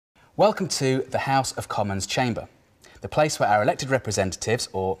Welcome to the House of Commons chamber, the place where our elected representatives,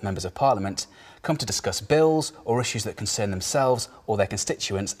 or members of Parliament, come to discuss bills or issues that concern themselves or their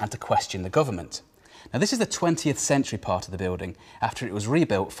constituents and to question the government. Now, this is the 20th century part of the building after it was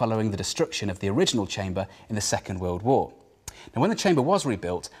rebuilt following the destruction of the original chamber in the Second World War. Now, when the chamber was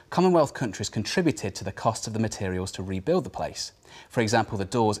rebuilt, Commonwealth countries contributed to the cost of the materials to rebuild the place. For example, the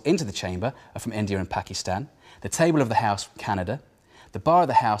doors into the chamber are from India and Pakistan, the table of the House from Canada, the bar of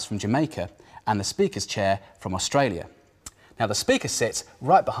the House from Jamaica, and the Speaker's chair from Australia. Now, the Speaker sits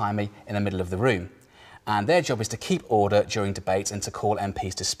right behind me in the middle of the room, and their job is to keep order during debates and to call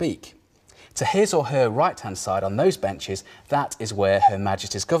MPs to speak. To his or her right-hand side on those benches, that is where Her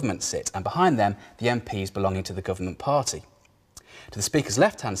Majesty's government sit, and behind them, the MPs belonging to the government party. To the Speaker's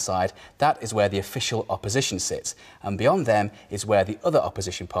left-hand side, that is where the official opposition sits, and beyond them is where the other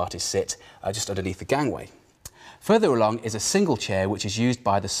opposition parties sit, just underneath the gangway. Further along is a single chair which is used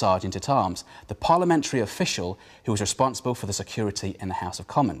by the Sergeant-at-Arms, the parliamentary official who is responsible for the security in the House of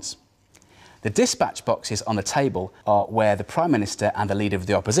Commons. The dispatch boxes on the table are where the Prime Minister and the Leader of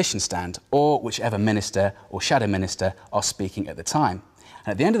the Opposition stand, or whichever Minister or Shadow Minister are speaking at the time.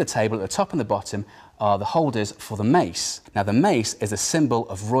 And at the end of the table, at the top and the bottom, are the holders for the mace. Now, the mace is a symbol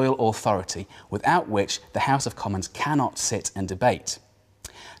of royal authority, without which the House of Commons cannot sit and debate.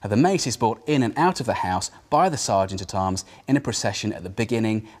 Now, the mace is brought in and out of the House by the Sergeant-at-Arms in a procession at the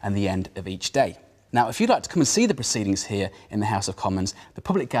beginning and the end of each day. Now, if you'd like to come and see the proceedings here in the House of Commons, the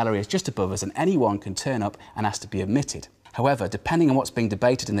public gallery is just above us and anyone can turn up and ask to be admitted. However, depending on what's being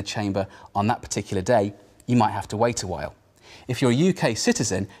debated in the chamber on that particular day, you might have to wait a while. If you're a UK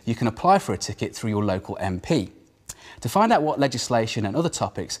citizen, you can apply for a ticket through your local MP. To find out what legislation and other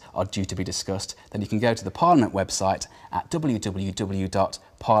topics are due to be discussed, then you can go to the Parliament website at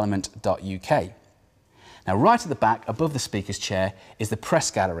www.parliament.uk. Now, right at the back, above the Speaker's chair, is the press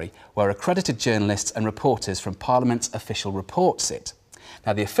gallery, where accredited journalists and reporters from Parliament's official report sit.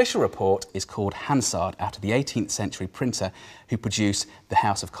 Now, the official report is called Hansard, after the 18th century printer who produced the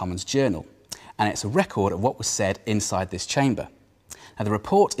House of Commons Journal, and it's a record of what was said inside this chamber. Now, the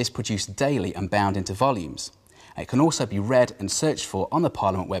report is produced daily and bound into volumes. It can also be read and searched for on the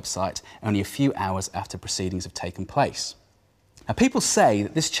Parliament website only a few hours after proceedings have taken place. Now, people say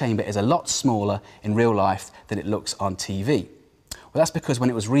that this chamber is a lot smaller in real life than it looks on TV. Well, that's because when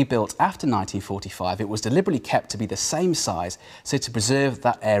it was rebuilt after 1945, it was deliberately kept to be the same size, so to preserve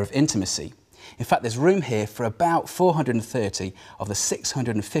that air of intimacy. In fact, there's room here for about 430 of the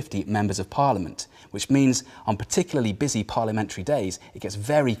 650 members of Parliament, which means on particularly busy parliamentary days, it gets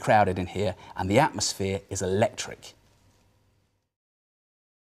very crowded in here and the atmosphere is electric.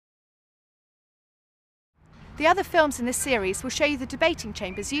 The other films in this series will show you the debating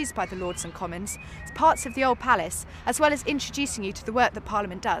chambers used by the Lords and Commons as parts of the Old Palace, as well as introducing you to the work that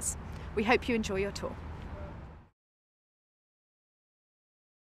Parliament does. We hope you enjoy your tour.